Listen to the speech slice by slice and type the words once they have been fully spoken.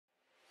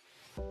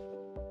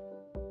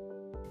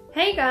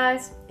Hey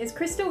guys, it's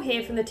Crystal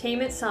here from the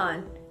team at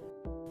Sine.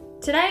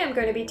 Today I'm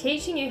going to be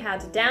teaching you how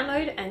to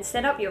download and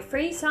set up your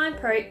free Sine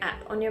Pro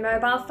app on your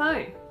mobile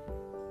phone.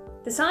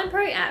 The Sine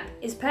Pro app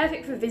is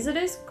perfect for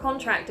visitors,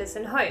 contractors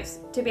and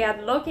hosts to be able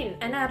to log in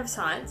and out of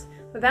sites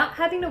without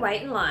having to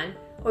wait in line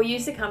or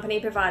use the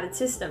company provided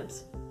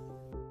systems.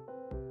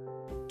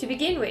 To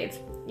begin with,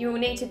 you will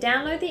need to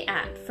download the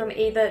app from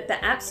either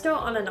the App Store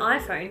on an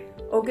iPhone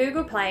or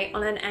Google Play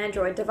on an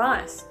Android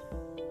device.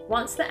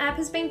 Once the app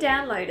has been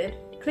downloaded,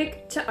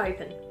 click to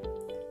open.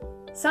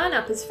 Sign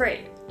up is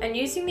free, and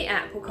using the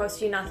app will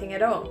cost you nothing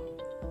at all.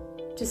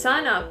 To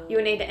sign up, you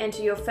will need to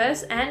enter your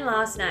first and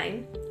last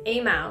name,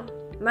 email,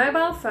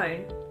 mobile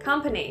phone,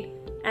 company,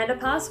 and a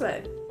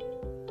password.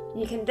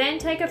 You can then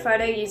take a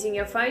photo using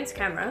your phone's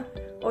camera,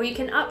 or you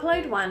can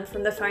upload one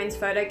from the phone's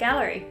photo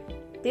gallery.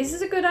 This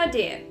is a good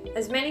idea,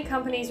 as many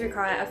companies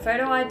require a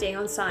photo ID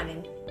on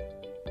sign-in.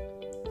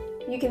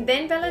 You can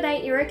then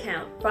validate your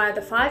account via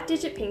the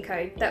 5-digit PIN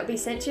code that will be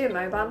sent to your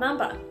mobile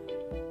number.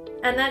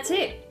 And that's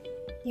it!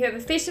 You have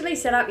officially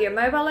set up your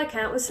mobile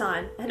account with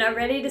Sine and are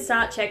ready to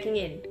start checking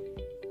in.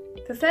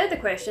 For further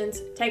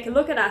questions, take a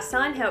look at our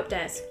Sine Help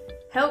Desk,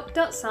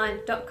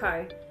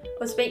 help.sine.co,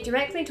 or speak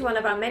directly to one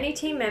of our many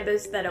team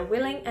members that are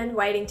willing and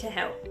waiting to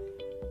help.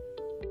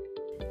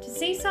 To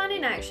see Sine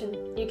in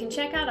action, you can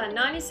check out our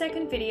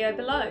 90-second video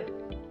below.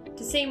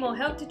 To see more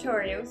help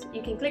tutorials,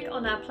 you can click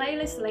on our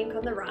playlist link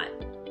on the right.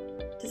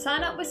 To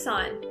sign up with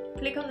Sine,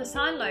 click on the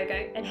Sine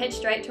logo and head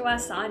straight to our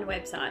Sine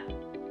website.